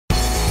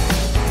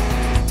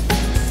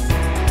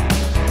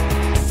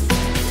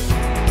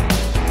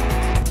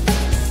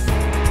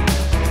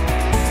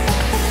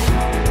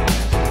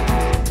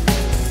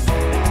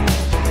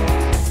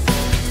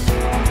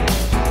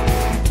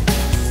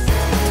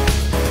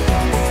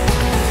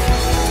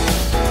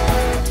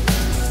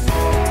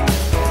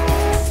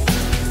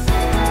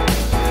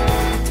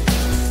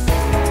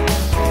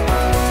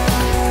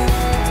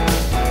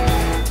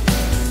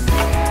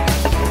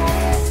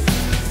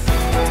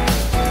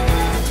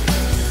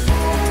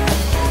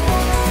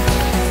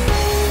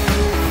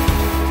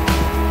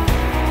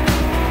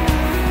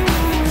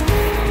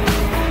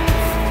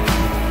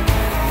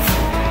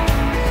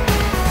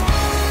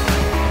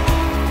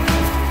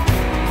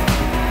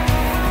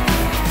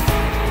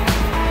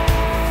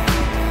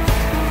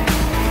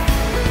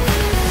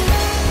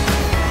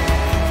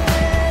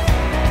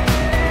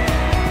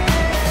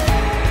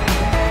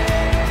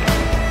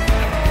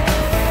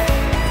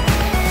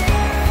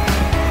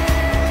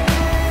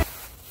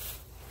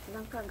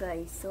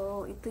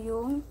So, ito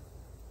yung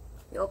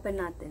i-open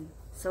natin.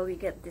 So, we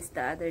get this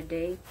the other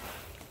day.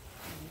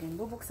 And then,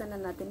 bubuksan na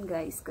natin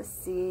guys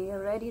kasi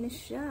ready na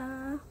siya.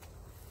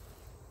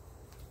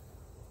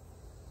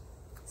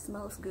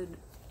 Smells good.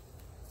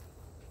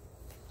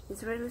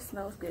 It really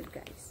smells good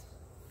guys.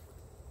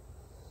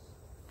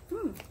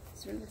 It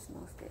really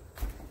smells good.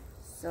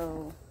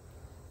 So,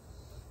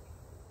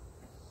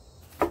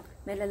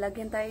 may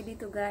lalagyan tayo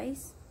dito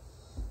guys.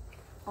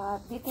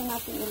 At dito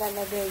natin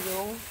ilalagay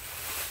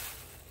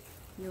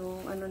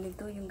yung ano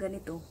nito, yung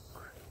ganito.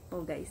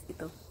 Oh guys,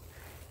 ito.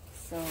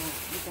 So,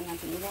 dito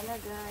natin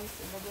ilalagay.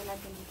 So, ilagay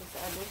natin dito sa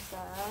other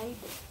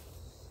side.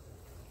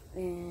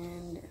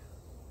 And,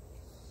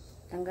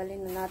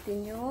 tanggalin na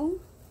natin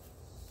yung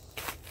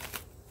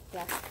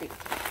plastic.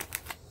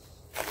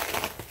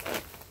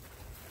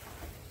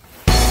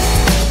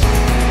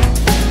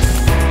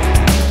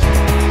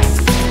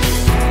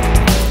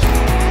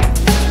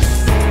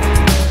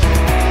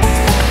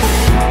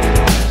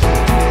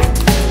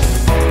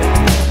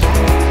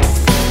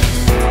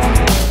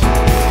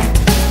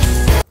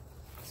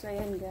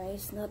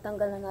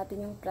 Natanggal na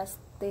natin yung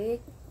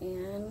plastic.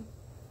 Ayan.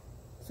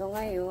 So,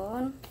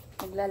 ngayon,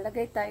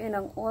 maglalagay tayo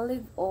ng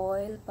olive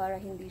oil para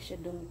hindi siya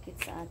dumikit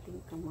sa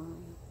ating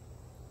kamay.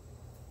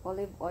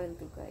 Olive oil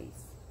to guys.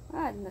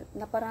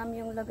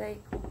 Naparami yung lagay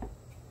ko.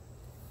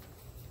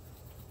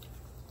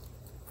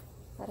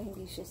 Para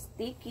hindi siya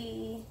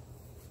sticky.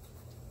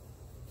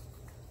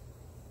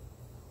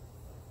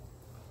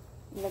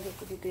 Ilagay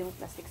ko dito yung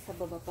plastic sa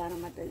baba para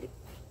madali.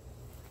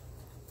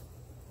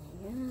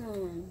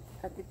 Ayan.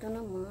 At ito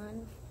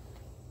naman,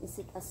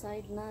 isit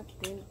aside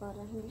natin para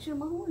hindi siya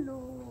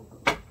mahulog.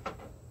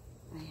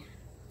 Ayan.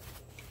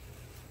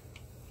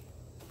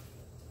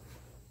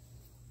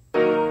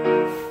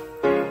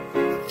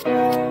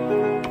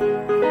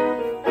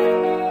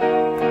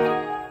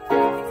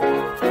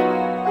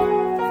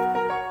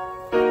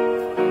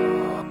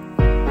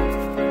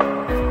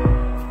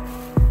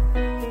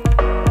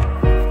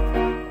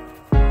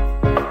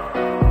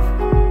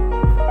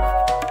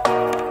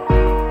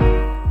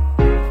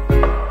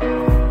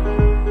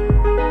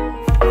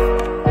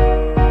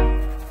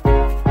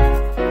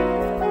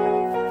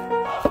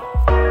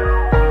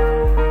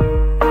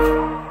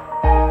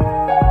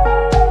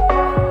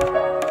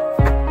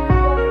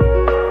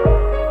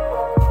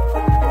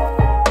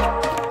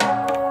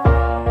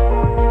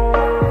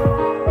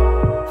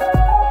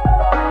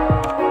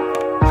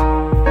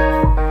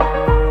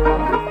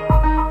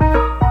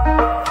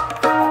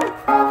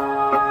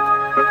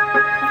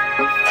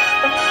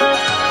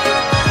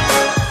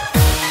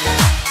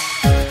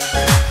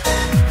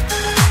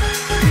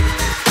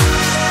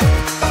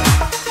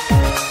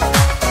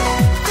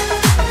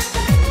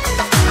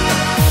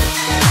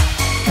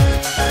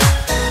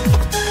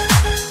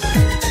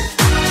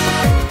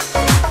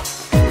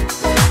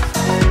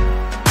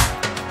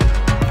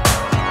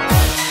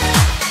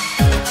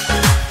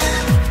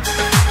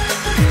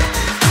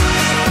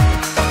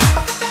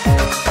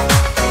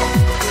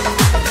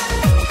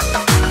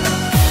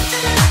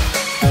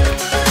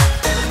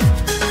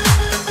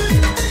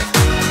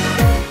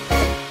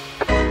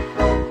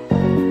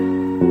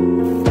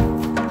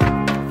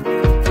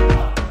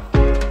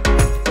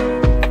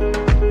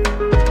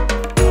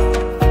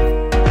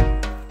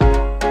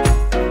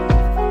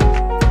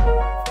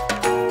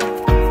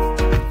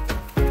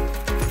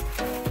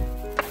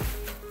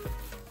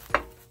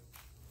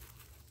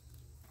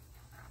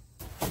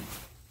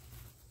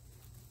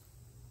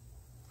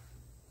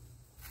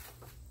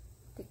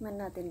 Tikman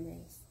natin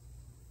guys.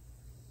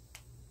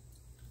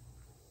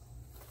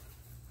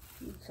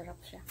 Sarap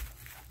siya.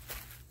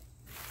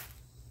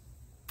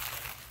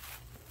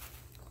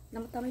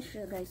 Matamis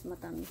siya guys,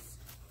 matamis.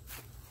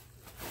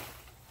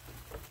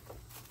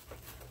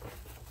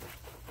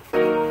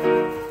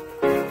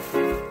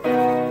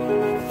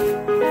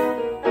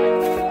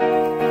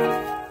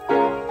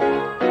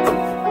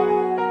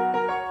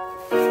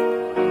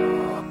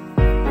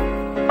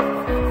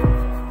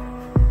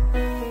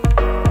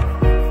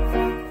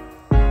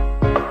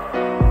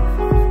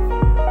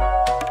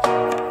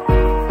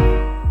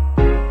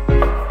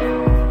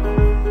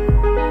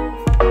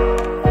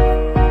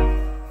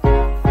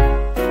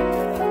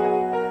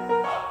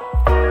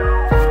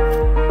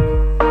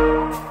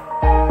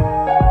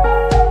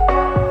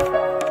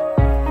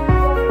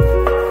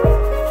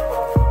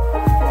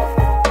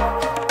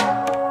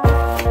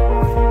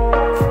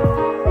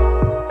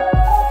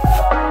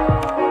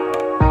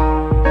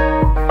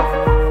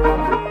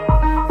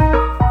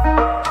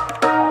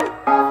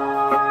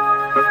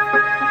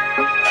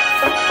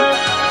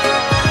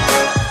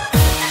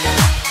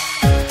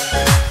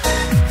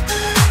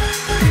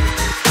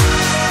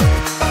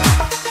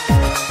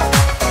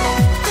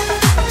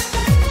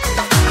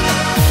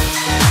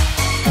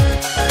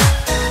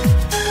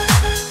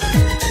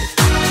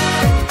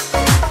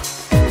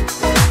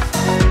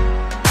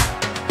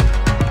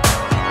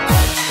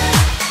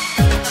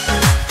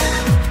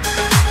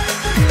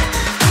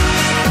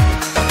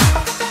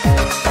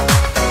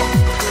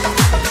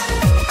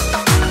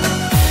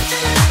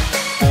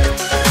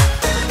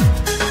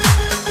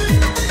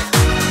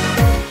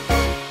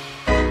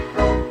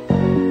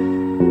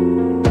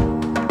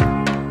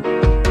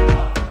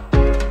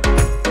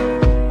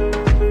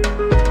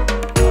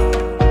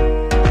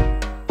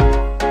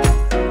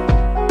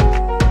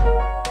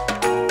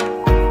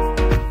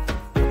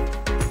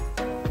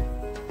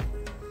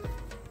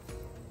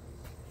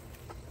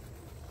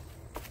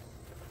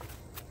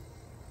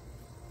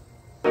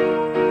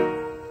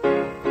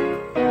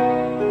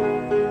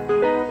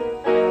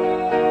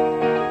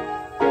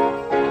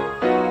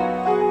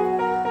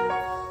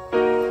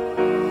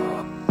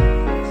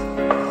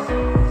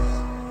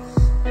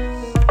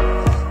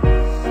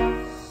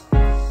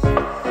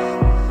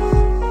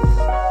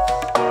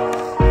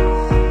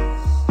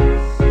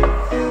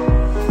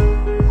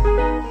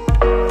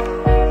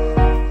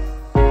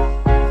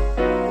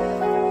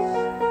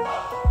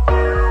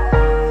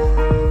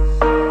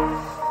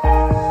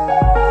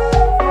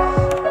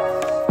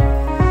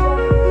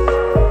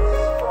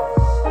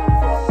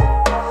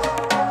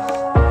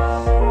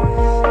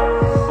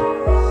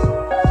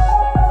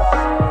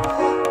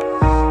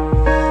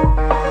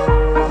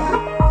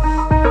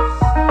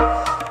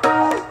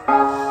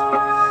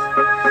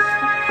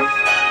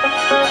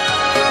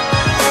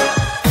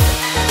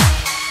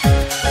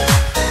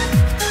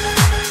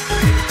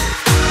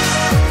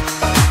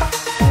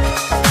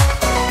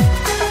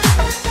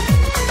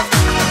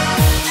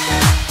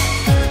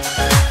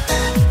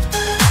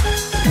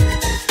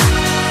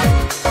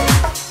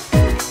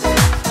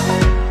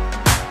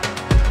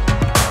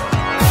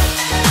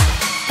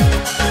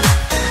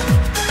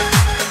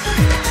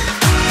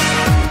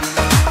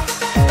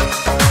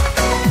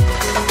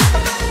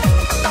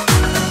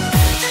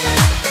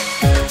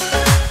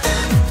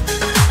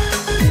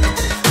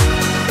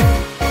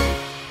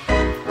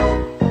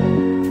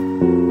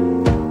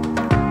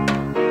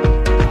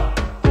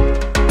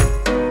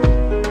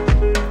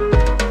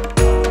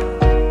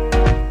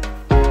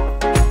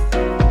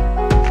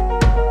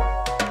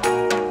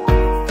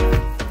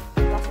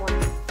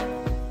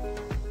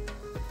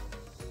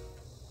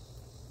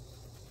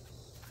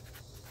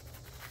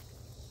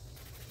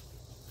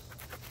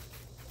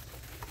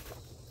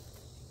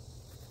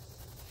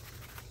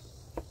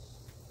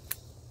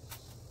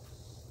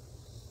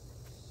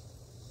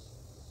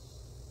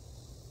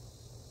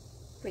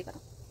 Straight pa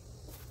to.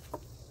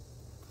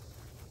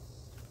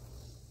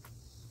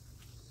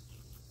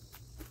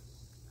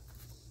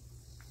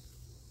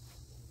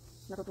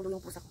 Natutulo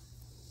yung pusa ko.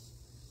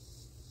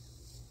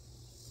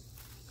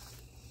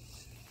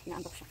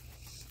 Inaantok siya.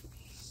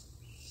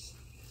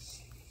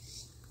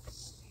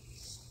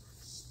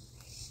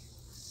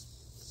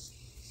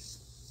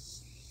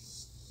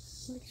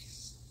 Balik siya.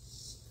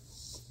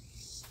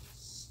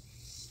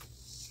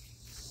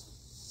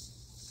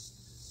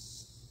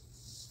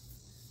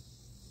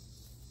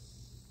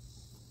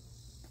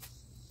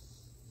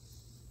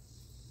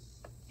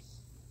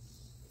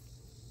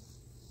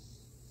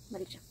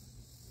 Balik siya.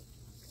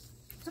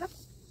 Sarap.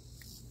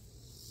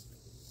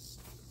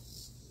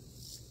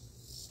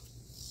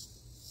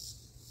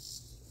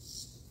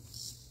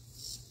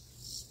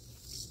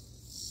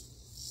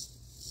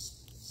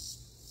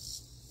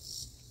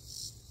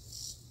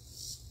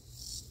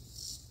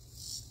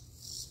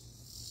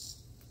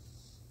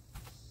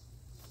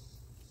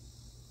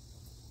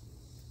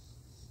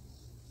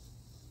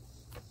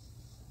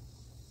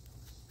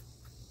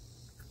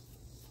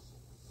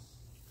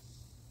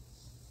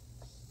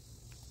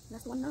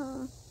 Last one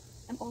na.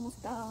 I'm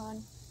almost done.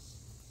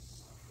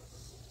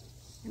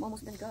 I'm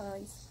almost done,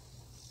 guys.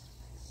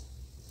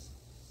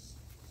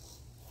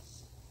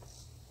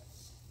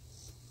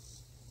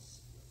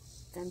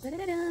 Dun, dun,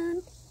 dun, dun.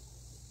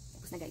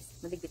 Tapos na, guys.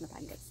 Mabigbit na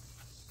tayo, guys.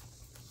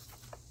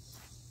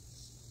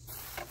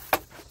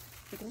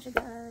 Ito na siya,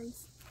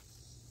 guys.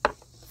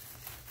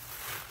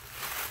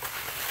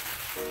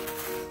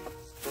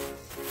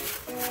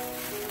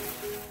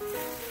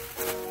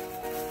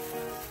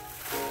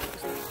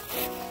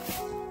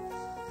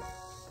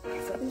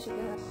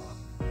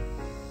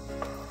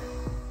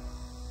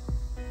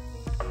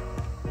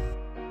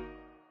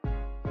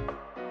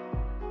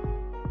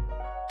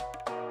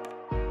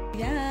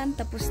 Yan,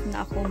 tapos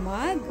na ako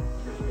ano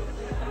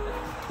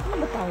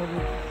ba tawag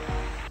mo?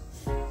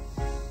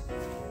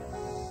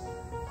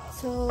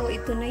 So,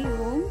 ito na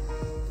yung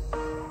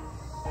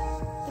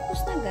tapos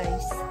na,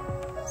 guys.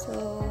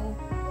 So,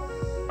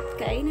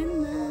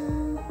 kainan na.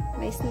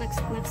 May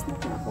snacks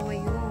na ako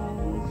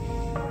ngayon.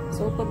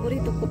 So,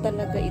 paborito ko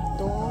talaga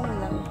itong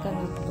langka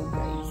na to,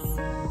 guys.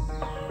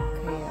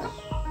 Kaya,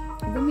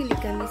 bumili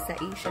kami sa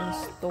Asian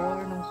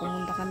store nung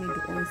pumunta kami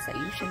doon sa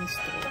Asian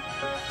store.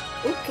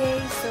 Okay,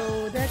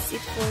 so that's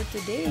it for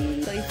today.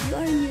 So, if you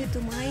are new to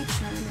my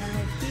channel,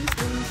 please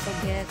don't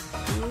forget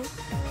to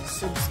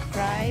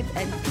subscribe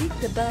and click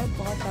the bell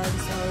button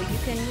so you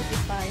can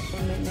notify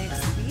for my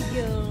next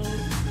video.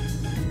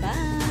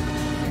 Bye!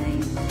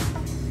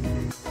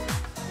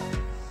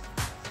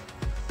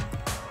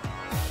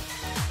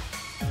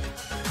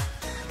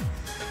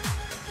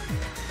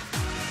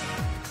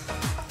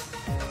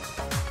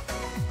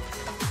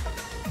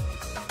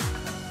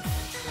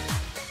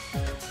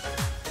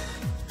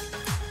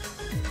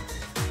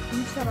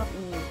 Ang sarap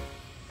niya.